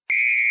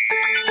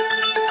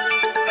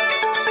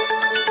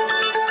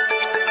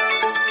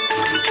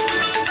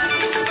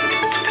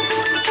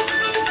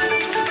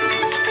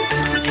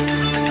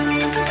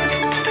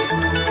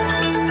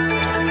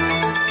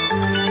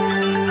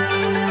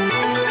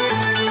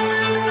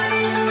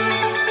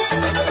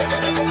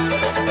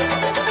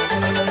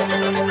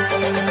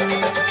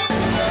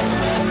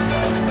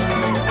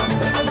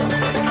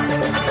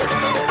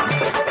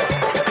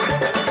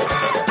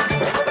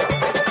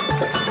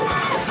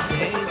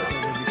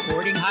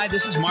Hi,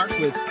 this is Mark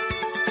with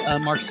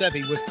Mark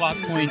Sevi with Plot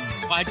Points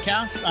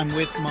Podcast. I'm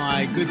with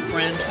my good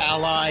friend,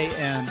 ally,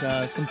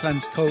 and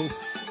sometimes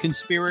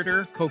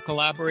co-conspirator,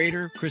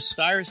 co-collaborator, Chris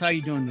Stiers. How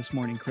you doing this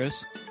morning,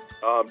 Chris?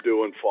 I'm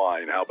doing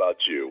fine. How about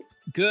you?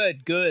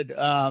 Good, good.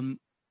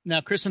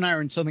 Now, Chris and I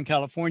are in Southern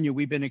California.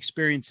 We've been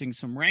experiencing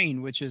some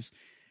rain, which is,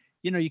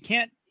 you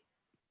can't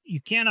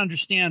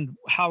understand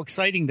how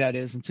exciting that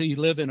is until you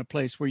live in a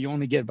place where you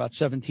only get about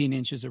 17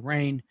 inches of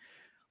rain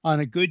on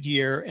a good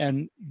year.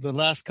 And the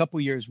last couple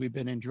of years we've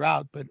been in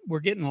drought, but we're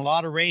getting a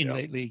lot of rain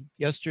lately.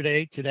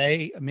 Yesterday,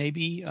 today,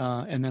 maybe,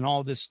 and then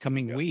all this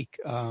coming week.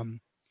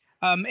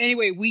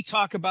 Anyway, we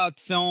talk about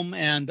film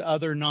and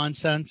other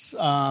nonsense,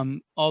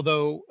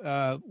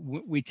 although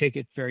we take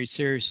it very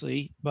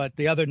seriously, but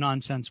the other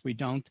nonsense we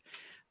don't.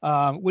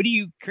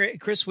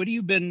 Chris, what have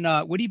you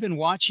been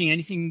watching?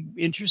 Anything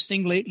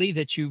interesting lately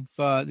that you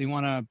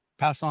want to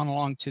pass on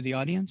along to the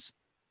audience?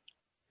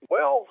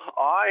 Well,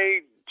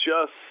 I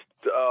just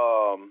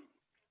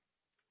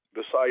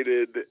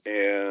decided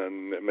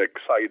and am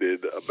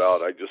excited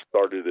about, I just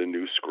started a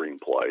new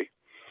screenplay.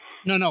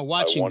 No,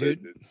 watching,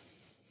 dude.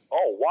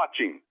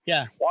 Watching.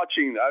 Yeah.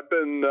 Watching. I've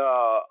been,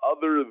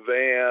 other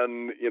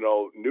than,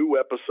 new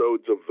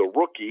episodes of The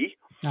Rookie,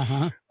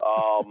 I've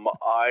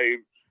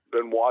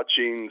been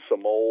watching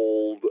some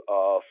old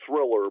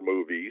thriller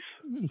movies.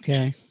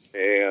 Okay.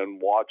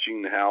 And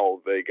watching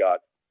how they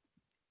got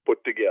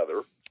put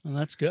together. Well,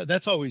 that's good.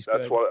 That's always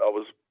good. That's what I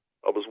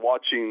was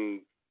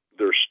watching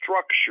their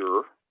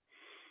structure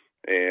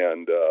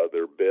and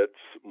their bits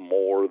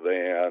more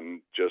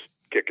than just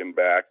kicking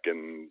back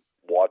and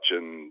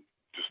watching,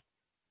 just,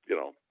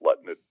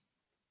 letting it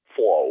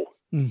flow.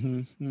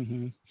 Mm-hmm,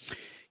 mm-hmm.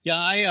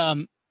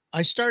 Yeah,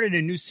 I started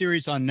a new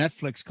series on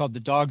Netflix called The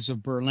Dogs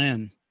of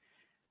Berlin.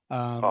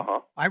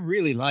 I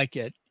really like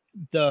it.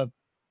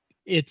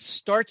 It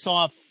starts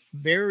off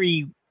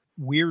very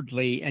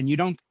weirdly, and you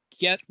don't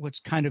get what's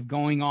kind of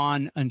going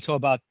on until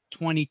about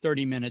 20,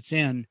 30 minutes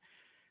in.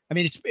 I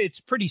mean, it's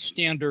pretty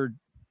standard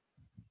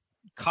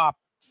cop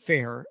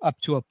fare up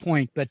to a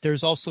point, but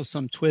there's also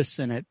some twists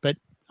in it. But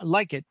I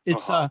like it.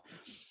 It's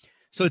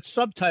so it's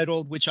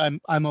subtitled, which I'm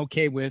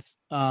okay with.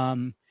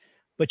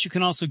 But you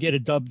can also get a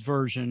dubbed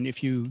version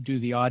if you do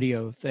the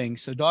audio thing.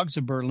 So Dogs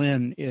of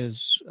Berlin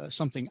is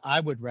something I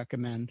would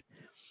recommend.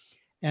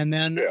 And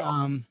then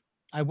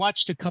I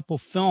watched a couple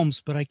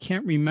films, but I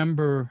can't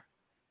remember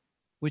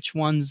which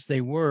ones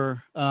they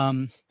were.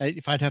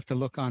 If I'd have to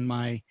look on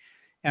my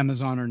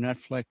Amazon or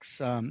Netflix.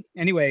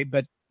 Anyway,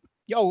 but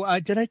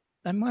I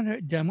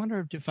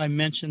wonder if I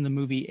mentioned the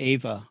movie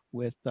Ava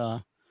with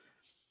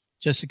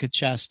Jessica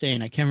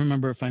Chastain. I can't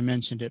remember if I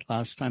mentioned it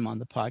last time on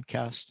the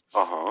podcast.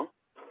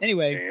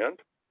 Anyway,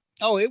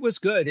 it was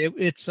good.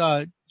 It's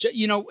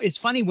it's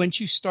funny once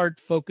you start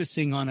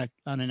focusing on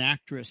an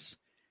actress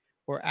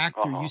or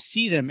actor, you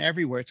see them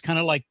everywhere. It's kind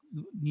of like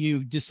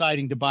you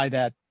deciding to buy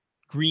that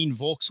green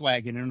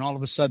Volkswagen, and all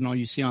of a sudden, all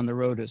you see on the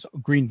road is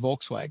green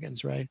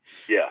Volkswagens, right?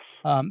 Yes.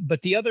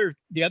 But the other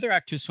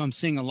actress who I'm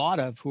seeing a lot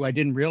of, who I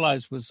didn't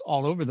realize was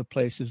all over the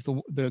place, is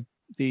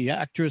the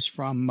actress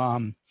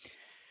from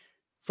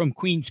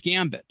Queen's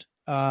Gambit.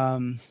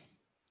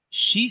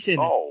 She's in.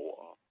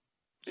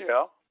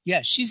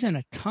 Yeah, she's in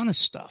a ton of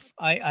stuff.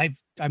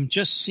 I'm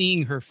just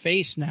seeing her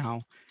face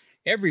now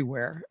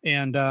everywhere,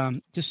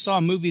 and just saw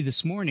a movie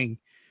this morning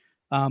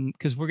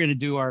because we're going to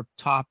do our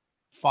top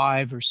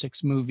 5 or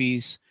 6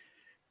 movies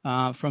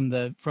from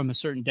a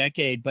certain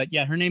decade. But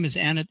yeah, her name is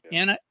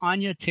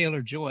Anya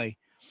Taylor-Joy,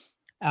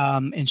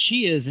 and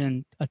she is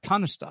in a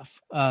ton of stuff.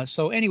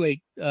 So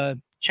anyway,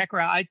 check her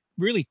out. I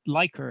really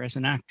like her as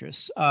an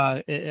actress.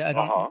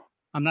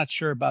 I'm not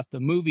sure about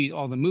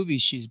all the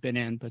movies she's been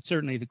in, but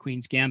certainly the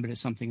Queen's Gambit is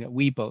something that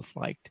we both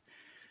liked.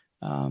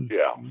 Very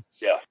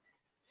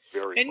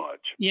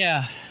much.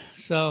 Yeah.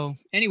 So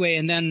anyway,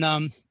 and then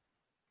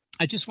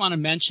I just want to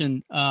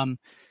mention,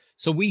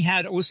 so we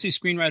had OC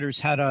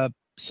Screenwriters had a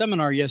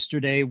seminar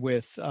yesterday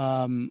with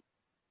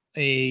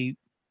a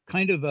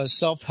kind of a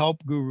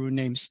self-help guru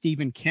named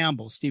Stephen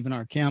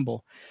R.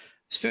 Campbell.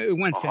 It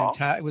went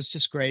fantastic. It was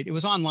just great. It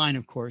was online,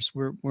 of course.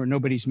 We're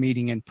nobody's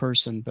meeting in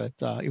person, but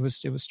it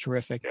was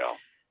terrific. Yeah.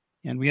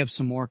 And we have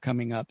some more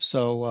coming up.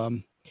 So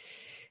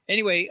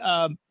anyway,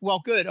 well,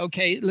 good.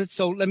 Okay,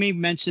 let me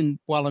mention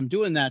while I'm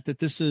doing that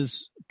this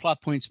is Plot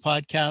Points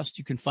Podcast.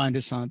 You can find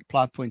us on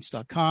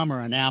plotpoints.com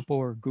or on Apple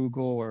or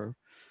Google or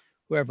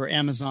whoever,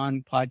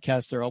 Amazon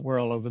podcasts. We're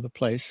all over the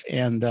place.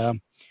 And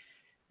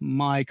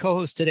my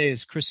co-host today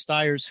is Chris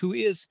Stiers,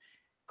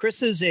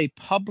 Chris is a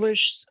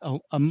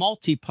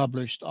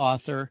multi-published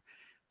author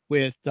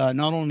with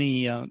not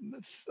only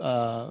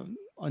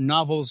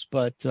novels,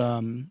 but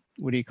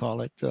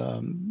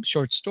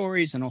short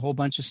stories and a whole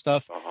bunch of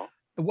stuff.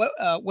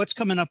 What's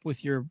coming up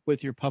with your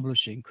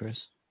publishing,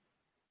 Chris?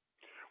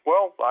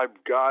 Well,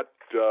 I've got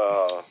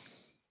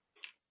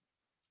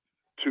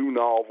 2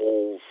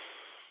 novels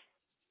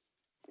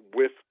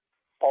with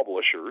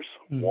publishers.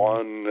 Mm-hmm.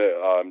 One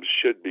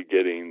should be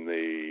getting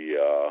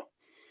the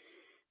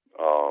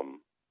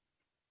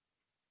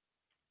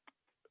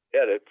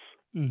edits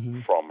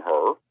from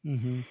her.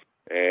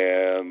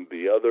 And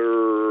the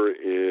other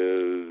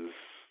is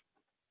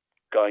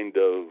kind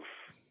of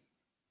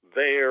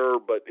there,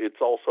 but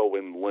it's also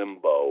in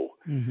limbo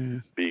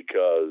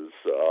because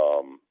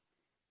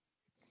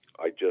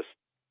I just,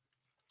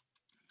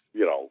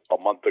 a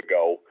month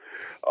ago,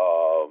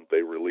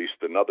 they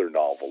released another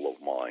novel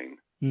of mine.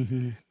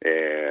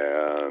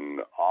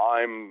 And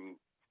I'm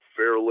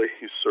fairly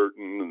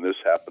certain, and this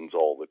happens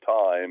all the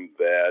time,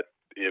 that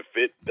if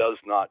it does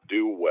not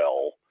do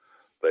well,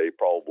 they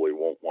probably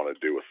won't want to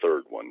do a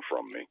third one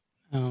from me.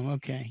 Oh,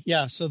 okay.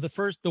 Yeah. So the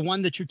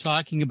one that you're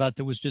talking about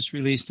that was just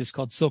released is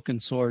called Silken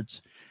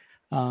Swords.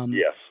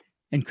 Yes.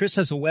 And Chris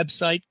has a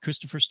website,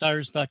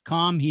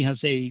 ChristopherStires.com. He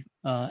has a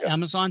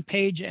Amazon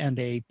page and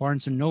a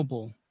Barnes &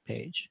 Noble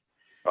page.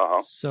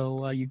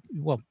 So you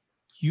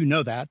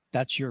know that.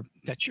 That's your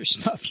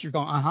stuff. You're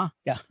going,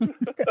 yeah.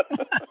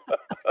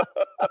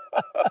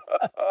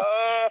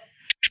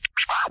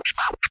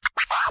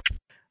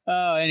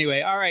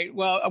 Anyway, all right.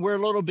 Well, we're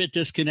a little bit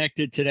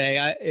disconnected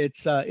today.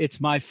 It's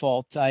my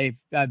fault. I've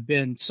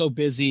been so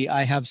busy.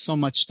 I have so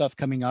much stuff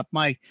coming up.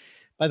 By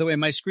the way,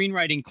 my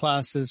screenwriting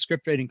classes,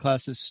 script writing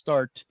classes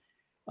start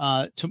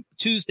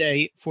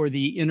Tuesday for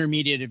the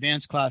intermediate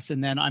advanced class,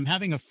 and then I'm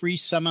having a free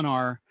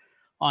seminar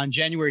on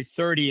January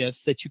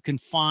 30th that you can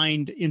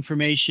find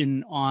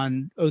information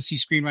on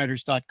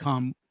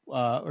ocscreenwriters.com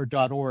or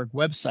 .org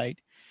website.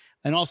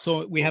 And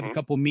also, we have a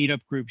couple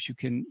meetup groups. You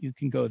can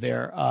go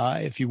there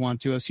if you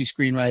want to. OC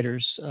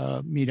Screenwriters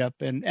meetup,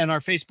 and our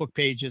Facebook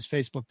page is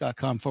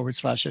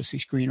facebook.com/OC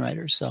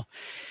Screenwriters. So,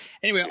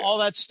 anyway, all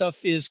that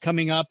stuff is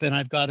coming up, and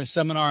I've got a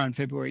seminar on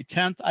February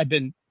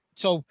 10th.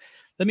 So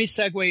let me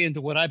segue into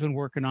what I've been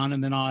working on,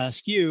 and then I'll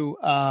ask you.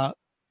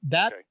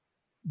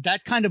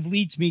 That kind of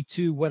leads me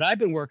to what I've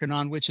been working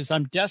on, which is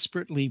I'm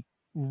desperately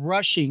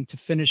rushing to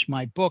finish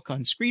my book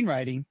on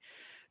screenwriting,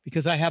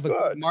 because I have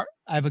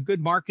a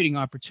good marketing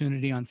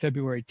opportunity on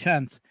February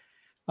 10th.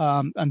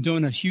 I'm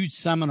doing a huge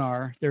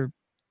seminar.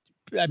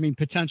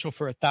 Potential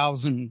for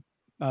 1,000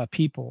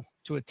 people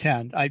to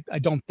attend. I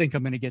don't think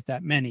I'm going to get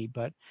that many,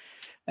 but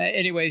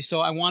anyway, so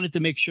I wanted to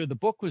make sure the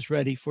book was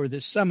ready for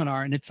this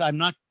seminar, and it's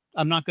not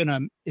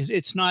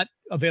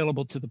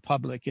available to the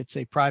public. It's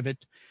a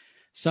private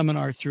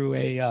seminar through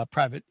a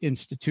private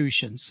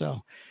institution.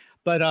 So,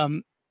 but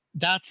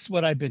that's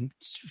what I've been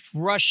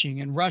rushing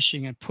and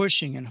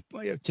pushing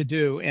to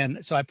do.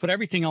 And so I put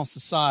everything else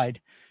aside,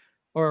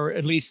 or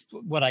at least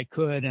what I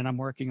could, and I'm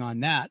working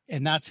on that.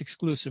 And that's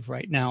exclusive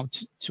right now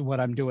to what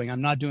I'm doing.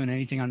 I'm not doing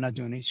anything. I'm not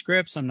doing any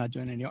scripts. I'm not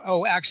doing any.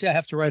 Oh, actually, I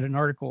have to write an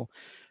article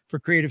for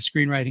Creative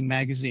Screenwriting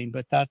Magazine,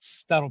 but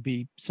that'll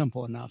be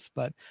simple enough.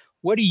 But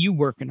what are you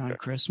working on,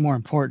 Chris, more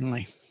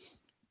importantly?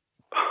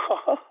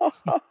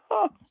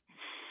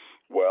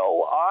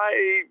 Well,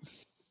 I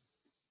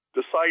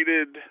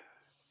decided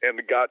and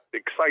got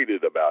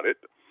excited about it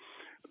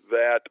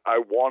that I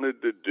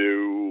wanted to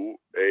do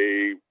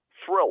a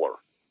thriller.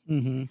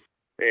 And,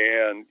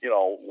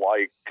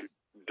 like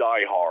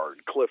Die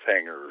Hard,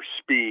 Cliffhanger,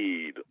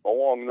 Speed,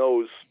 along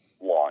those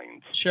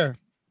lines. Sure.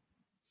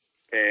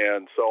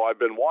 And so I've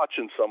been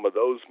watching some of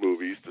those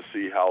movies to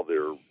see how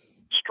they're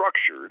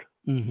structured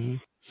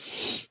and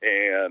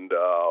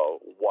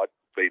what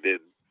they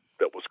did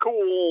that was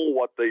cool,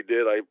 what they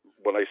did.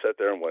 When I sat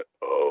there and went,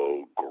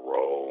 oh,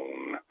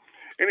 groan.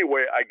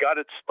 Anyway, I got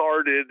it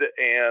started,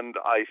 and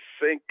I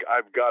think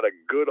I've got a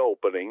good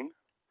opening,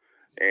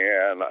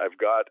 and I've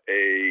got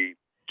a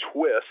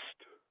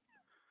twist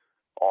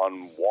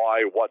on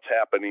why what's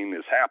happening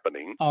is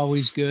happening.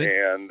 Always good.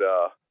 And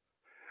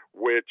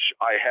which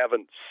I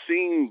haven't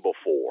seen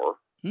before.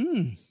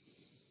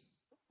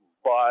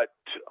 But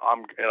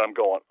I'm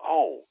going,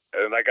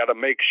 and I got to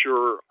make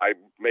sure I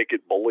make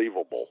it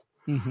believable.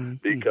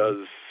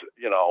 Because,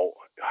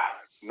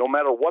 no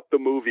matter what the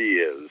movie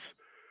is,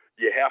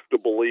 you have to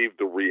believe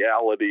the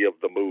reality of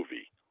the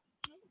movie.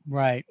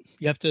 Right.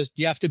 You have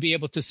to be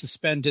able to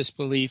suspend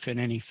disbelief in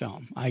any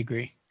film. I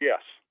agree.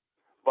 Yes.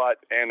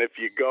 And if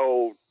you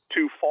go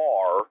too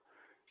far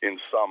in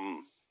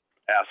some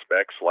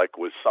aspects, like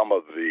with some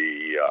of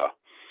the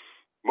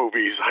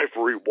movies I've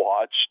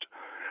rewatched,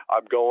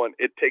 I'm going,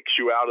 it takes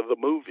you out of the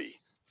movie.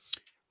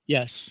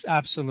 Yes,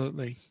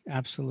 absolutely.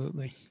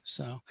 Absolutely.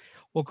 So,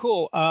 well,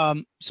 cool.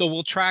 So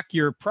we'll track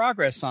your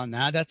progress on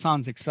that. That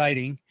sounds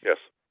exciting. Yes.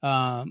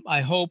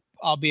 I hope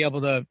I'll be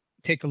able to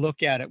take a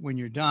look at it when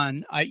you're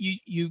done.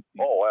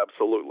 Oh,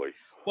 absolutely.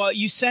 Well,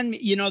 you send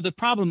me,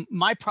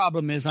 my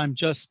problem is I'm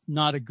just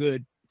not a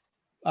good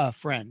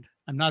friend.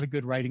 I'm not a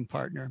good writing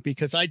partner,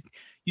 because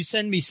you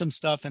send me some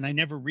stuff and I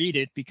never read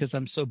it because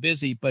I'm so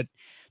busy. But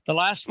the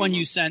last one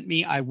you sent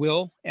me, I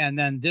will. And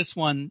then this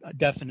one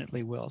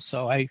definitely will.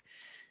 So I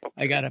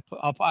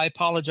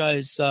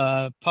apologize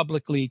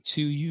publicly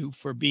to you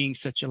for being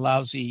such a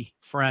lousy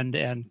friend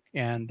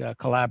and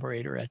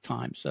collaborator at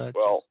times.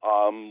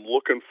 I'm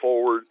looking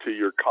forward to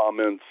your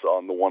comments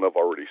on the one I've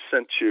already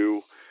sent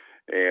you.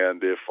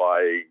 And if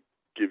I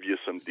give you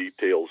some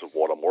details of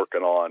what I'm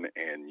working on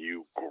and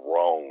you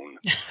groan,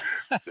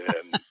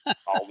 then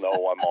I'll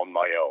know I'm on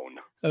my own.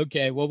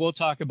 Okay. Well, we'll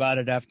talk about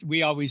it after.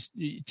 We always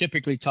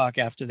typically talk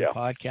after the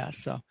podcast.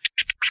 So.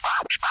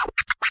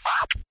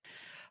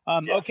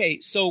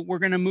 Okay, so we're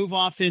going to move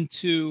off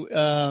into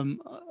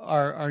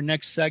our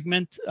next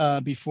segment.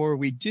 Before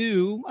we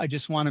do, I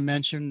just want to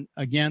mention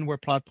again, we're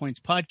Plot Points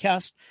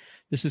Podcast.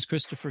 This is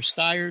Christopher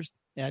Stires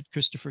at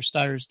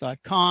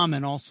ChristopherStires.com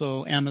and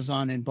also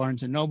Amazon and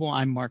Barnes & Noble.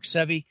 I'm Mark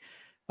Sevi.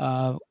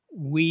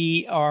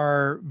 We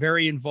are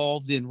very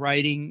involved in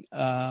writing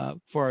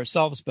for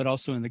ourselves, but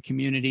also in the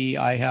community.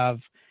 I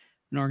have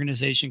an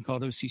organization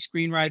called OC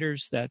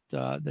Screenwriters that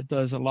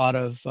does a lot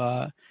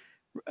of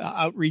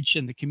outreach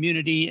in the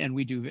community, and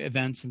we do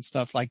events and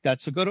stuff like that.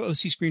 So go to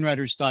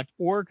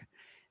ocscreenwriters.org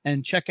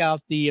and check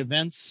out the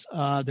events.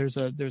 There's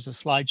a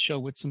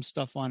slideshow with some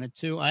stuff on it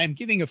too. I am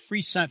giving a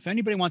free if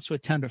anybody wants to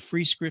attend a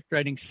free script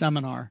writing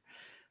seminar,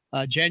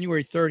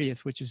 January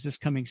 30th, which is this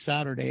coming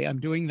Saturday. I'm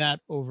doing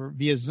that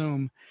via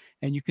Zoom,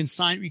 and you can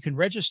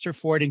register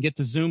for it and get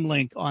the Zoom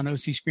link on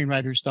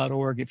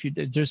ocscreenwriters.org.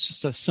 There's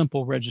just a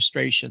simple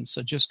registration.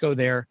 So just go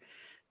there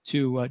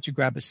to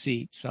grab a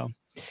seat. So.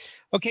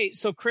 Okay,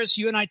 so Chris,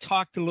 you and I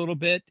talked a little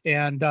bit,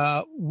 and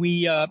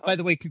we, by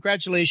the way,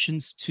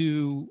 congratulations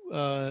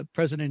to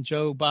President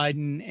Joe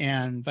Biden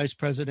and Vice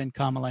President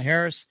Kamala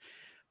Harris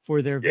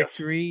for their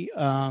victory.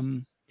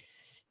 We're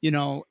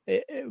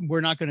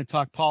not going to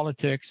talk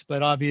politics,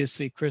 but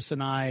obviously Chris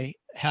and I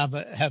have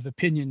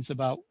opinions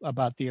about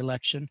the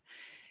election.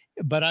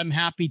 But I'm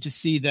happy to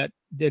see that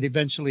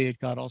eventually it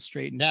got all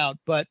straightened out.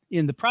 But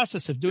in the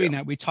process of doing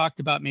that, we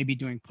talked about maybe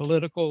doing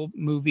political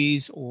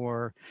movies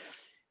or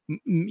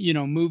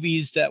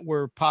movies that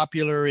were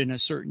popular in a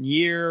certain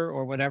year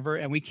or whatever.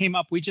 And we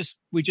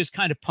just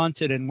kind of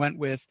punted and went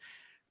with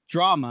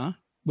drama,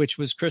 which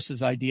was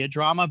Chris's idea,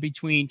 drama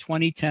between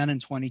 2010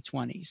 and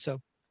 2020. So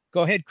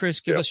go ahead,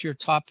 Chris, give us your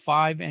top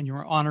 5 and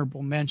your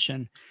honorable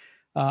mention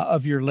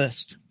of your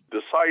list.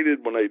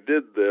 Decided when I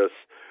did this,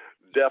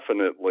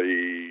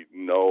 definitely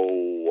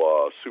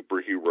no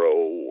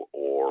superhero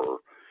or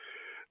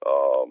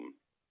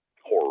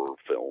horror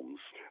films.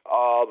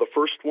 The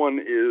first one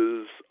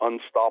is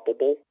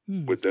Unstoppable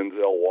with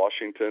Denzel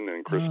Washington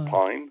and Chris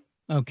Pine.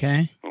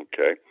 Okay.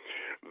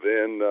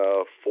 Then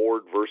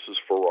Ford versus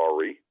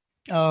Ferrari.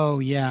 Oh,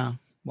 yeah.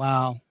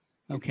 Wow.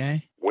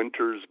 Okay.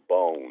 Winter's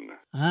Bone.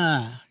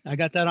 I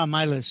got that on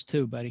my list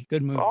too, buddy.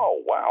 Good movie.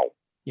 Oh, wow.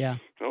 Yeah.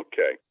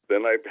 Okay.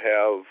 Then I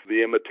have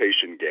The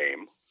Imitation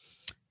Game.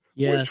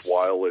 Yes. Which,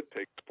 while it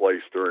takes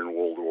place during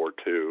World War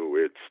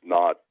II, it's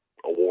not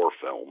a war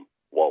film.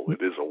 Well,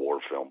 it is a war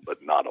film, but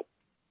not a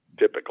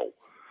typical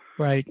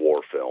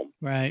war film.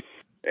 Right.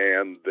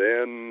 And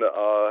then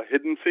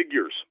Hidden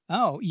Figures.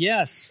 Oh,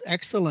 yes.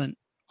 Excellent.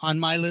 On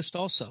my list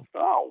also.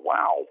 Oh,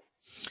 wow.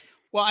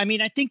 Well, I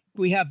mean, I think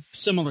we have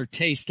similar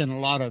taste in a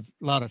lot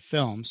of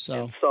films.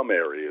 So in some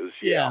areas,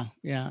 yeah.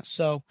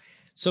 So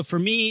for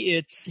me,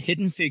 it's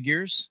Hidden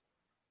Figures,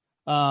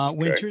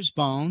 Winter's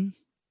Bone,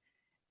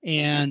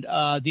 and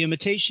The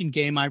Imitation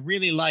Game. I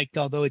really liked,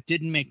 although it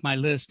didn't make my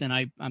list, and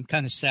I'm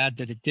kind of sad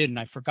that it didn't.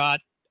 I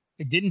forgot.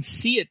 I didn't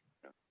see it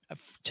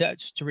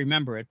to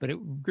remember it, but it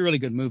was a really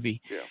good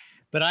movie. Yeah.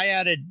 But I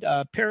added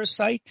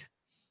Parasite,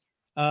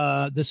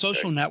 The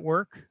Social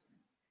Network,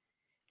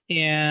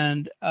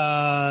 and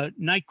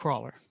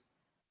Nightcrawler.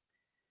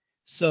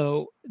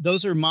 So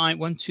those are mine.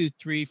 1, 2,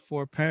 3,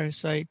 4,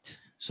 Parasite,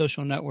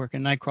 Social Network,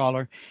 and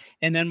Nightcrawler.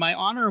 And then my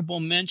honorable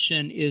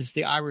mention is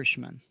The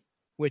Irishman,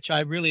 which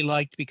I really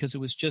liked because it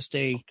was just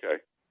a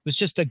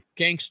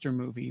gangster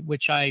movie,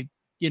 which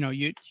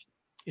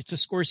it's a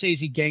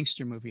Scorsese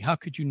gangster movie. How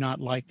could you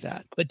not like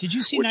that? But did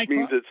you see Nightcrawler? Which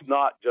means it's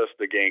not just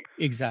a gangster.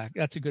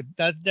 Exactly.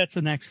 That's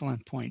an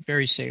excellent point.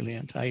 Very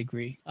salient. I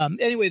agree.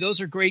 Anyway, those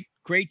are great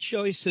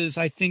choices.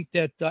 I think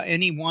that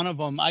any one of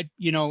them, I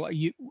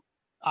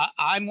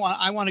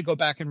want to go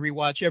back and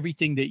rewatch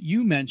everything that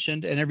you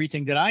mentioned and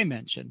everything that I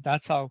mentioned.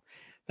 That's how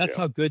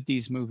good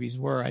these movies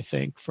were, I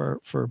think,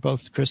 for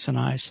both Chris and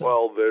I. So.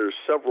 Well, there's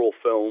several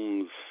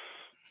films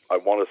I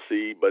want to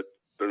see, but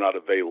they're not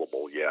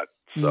available yet.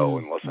 So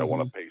unless I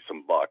want to pay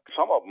some bucks,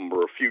 some of them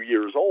are a few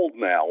years old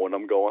now, and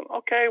I'm going,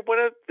 okay, but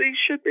these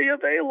should be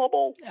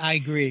available. I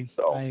agree.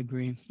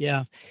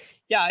 Yeah.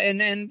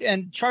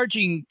 And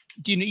charging,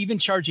 even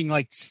charging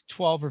like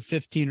 $12 or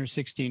 $15 or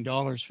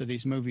 $16 for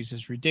these movies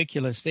is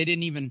ridiculous. They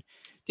didn't even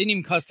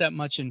cost that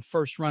much in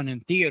first run in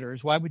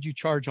theaters. Why would you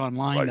charge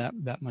online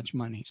that much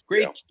money?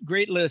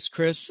 Great list,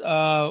 Chris.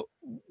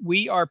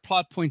 We are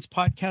Plot Points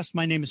Podcast.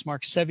 My name is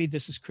Mark Sevi.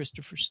 This is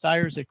Christopher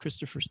Stires at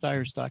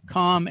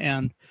ChristopherStires.com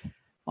and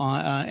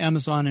on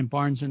Amazon and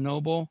Barnes &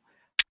 Noble.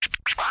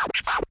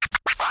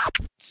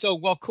 So,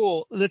 well,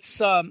 cool. Do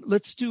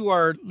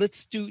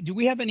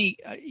we have any,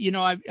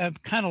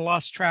 I've kind of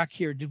lost track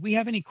here. Did we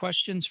have any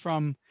questions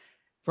from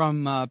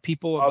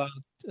people about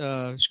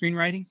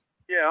screenwriting?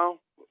 Yeah,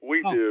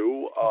 we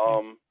do.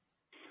 Okay.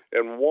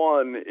 And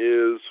one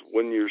is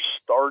when you're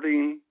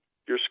starting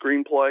your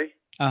screenplay,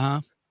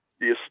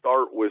 do you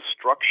start with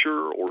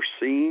structure or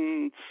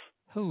scenes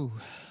Oh,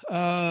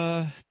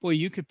 boy,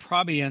 you could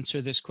probably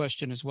answer this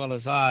question as well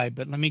as I,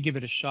 but let me give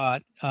it a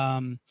shot.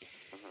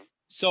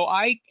 So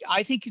I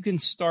think you can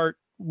start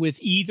with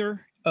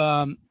either.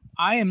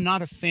 I am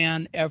not a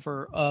fan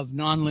ever of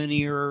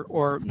nonlinear,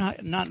 or not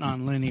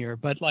nonlinear,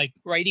 but like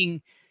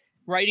writing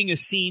a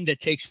scene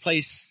that takes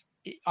place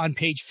on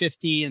page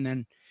 50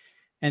 and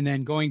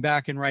then going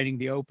back and writing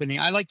the opening.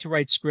 I like to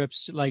write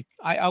scripts. Like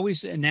I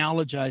always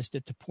analogized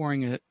it to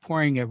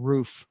pouring a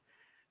roof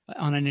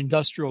on an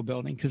industrial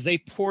building, because they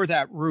pour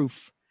that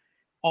roof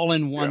all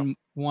in one.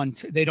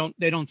 They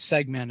don't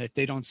segment it.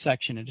 They don't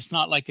section it. It's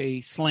not like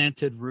a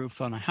slanted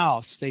roof on a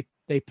house. They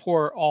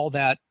pour all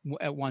that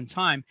at one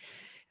time.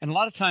 And a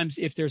lot of times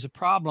if there's a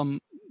problem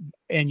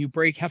and you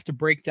have to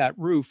break that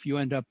roof, you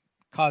end up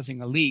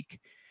causing a leak,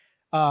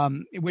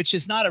 which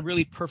is not a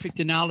really perfect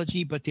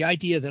analogy. But the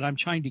idea that I'm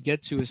trying to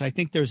get to is I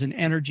think there's an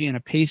energy and a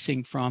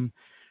pacing from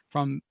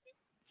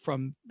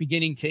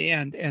beginning to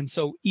end. And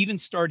so even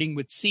starting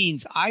with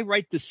scenes, I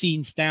write the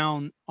scenes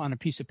down on a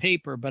piece of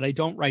paper, but I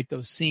don't write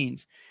those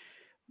scenes.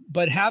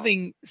 But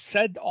having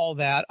said all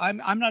that,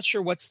 I'm not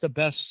sure what's the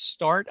best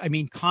start. I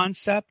mean,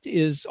 concept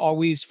is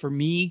always for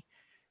me.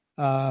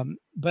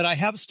 But I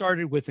have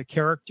started with a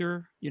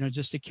character,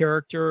 just a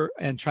character,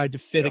 and tried to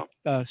fit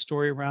a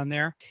story around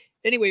there.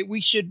 Anyway,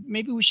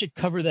 maybe we should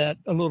cover that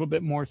a little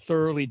bit more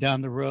thoroughly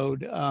down the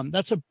road.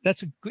 That's a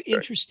good,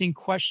 interesting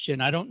question.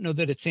 I don't know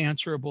that it's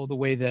answerable the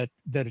way that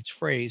it's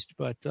phrased,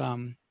 but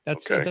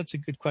that's a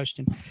good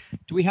question.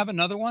 Do we have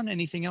another one?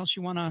 Anything else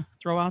you want to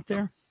throw out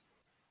there?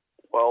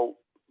 Well,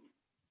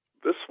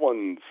 this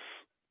one's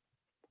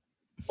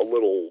a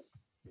little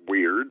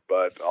weird,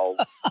 but I'll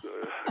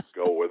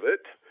go with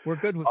it. We're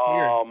good with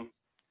weird.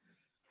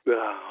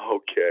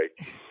 Okay.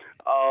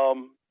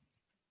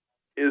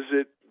 Is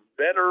it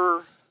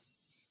better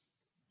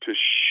to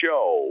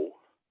show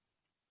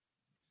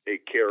a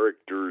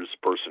character's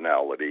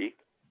personality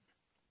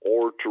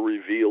or to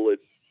reveal it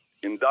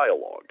in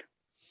dialogue?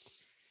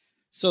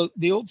 So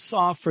the old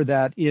saw for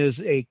that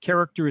is a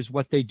character is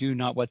what they do,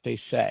 not what they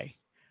say.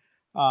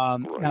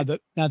 Right.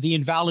 Now the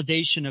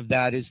invalidation of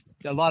that is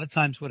a lot of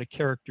times what a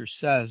character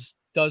says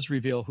does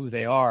reveal who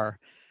they are,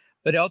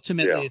 but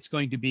ultimately it's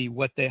going to be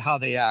how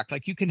they act.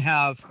 Like you can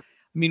have,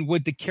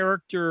 would the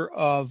character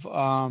of,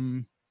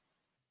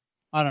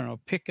 I don't know,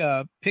 pick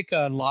a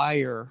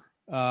liar,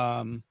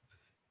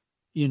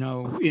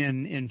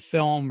 in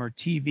film or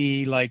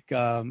TV,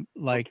 and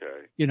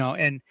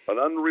an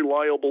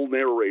unreliable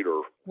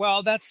narrator.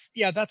 Well, that's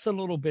a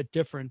little bit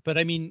different. But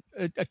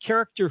a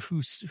character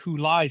who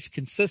lies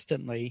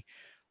consistently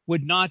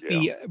would not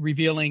be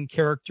revealing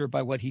character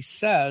by what he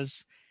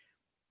says,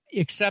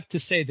 except to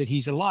say that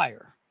he's a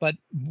liar. But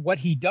what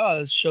he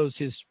does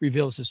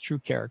reveals his true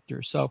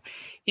character. So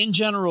in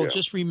general,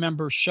 just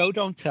remember, show,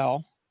 don't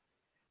tell.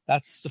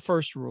 That's the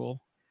first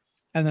rule.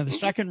 And then the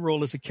second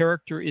rule is a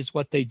character is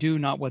what they do,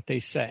 not what they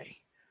say.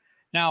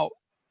 Now,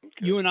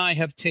 you and I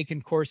have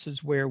taken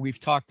courses where we've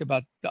talked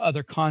about the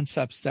other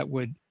concepts that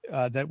would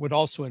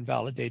also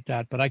invalidate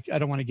that, but I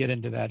don't want to get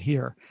into that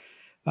here.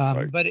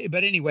 Right.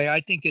 But anyway,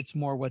 I think it's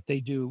more what they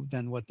do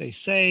than what they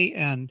say.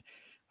 And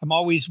I'm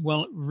always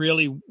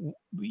really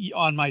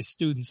on my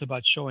students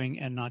about showing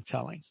and not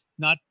telling.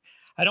 I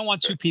don't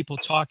want two people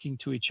talking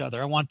to each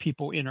other. I want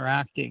people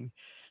interacting.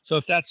 So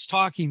if that's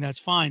talking, that's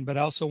fine. But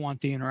I also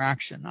want the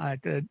interaction. I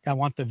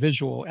want the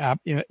visual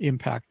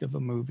impact of a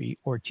movie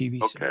or TV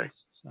series. Okay.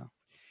 So,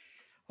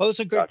 well,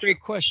 those are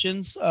great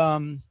questions.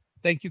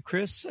 Thank you,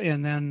 Chris.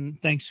 And then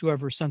thanks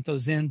whoever sent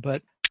those in.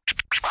 But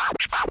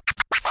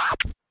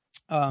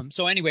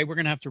so anyway, we're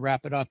going to have to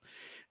wrap it up.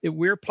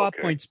 We're Plot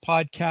Points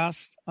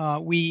Podcast.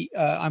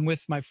 I'm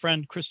with my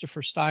friend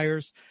Christopher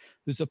Stiers,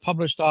 who's a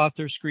published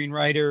author,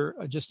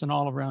 screenwriter, just an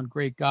all-around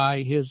great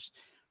guy. His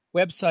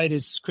website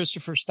is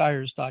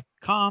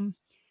ChristopherStiers.com.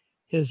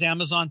 His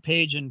Amazon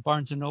page and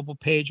Barnes & Noble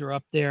page are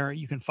up there.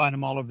 You can find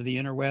them all over the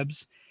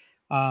interwebs.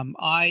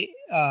 I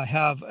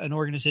have an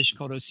organization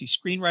called OC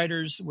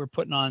Screenwriters. We're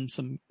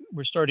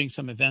starting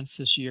some events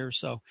this year,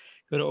 so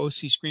go to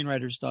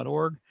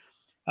ocscreenwriters.org.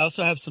 I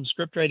also have some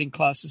script writing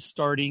classes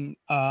starting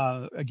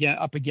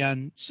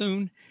again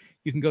soon.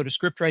 You can go to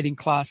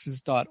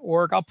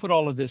scriptwritingclasses.org. I'll put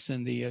all of this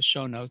in the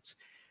show notes.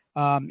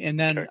 And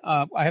then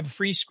I have a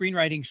free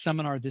screenwriting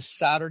seminar this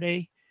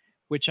Saturday,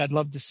 which I'd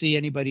love to see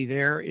anybody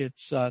there. You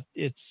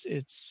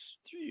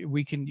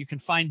can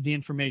find the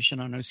information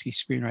on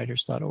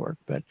ocscreenwriters.org.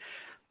 But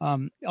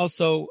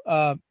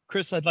also,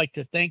 Chris, I'd like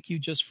to thank you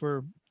just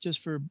for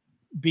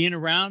being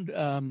around.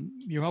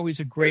 You're always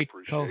a great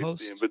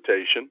co-host. The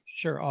invitation.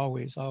 Sure,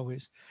 always.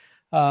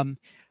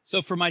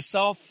 So for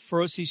myself,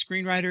 for OC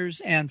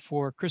Screenwriters, and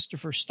for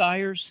Christopher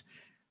Stiers,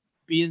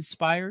 be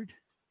inspired,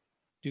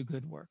 do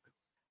good work.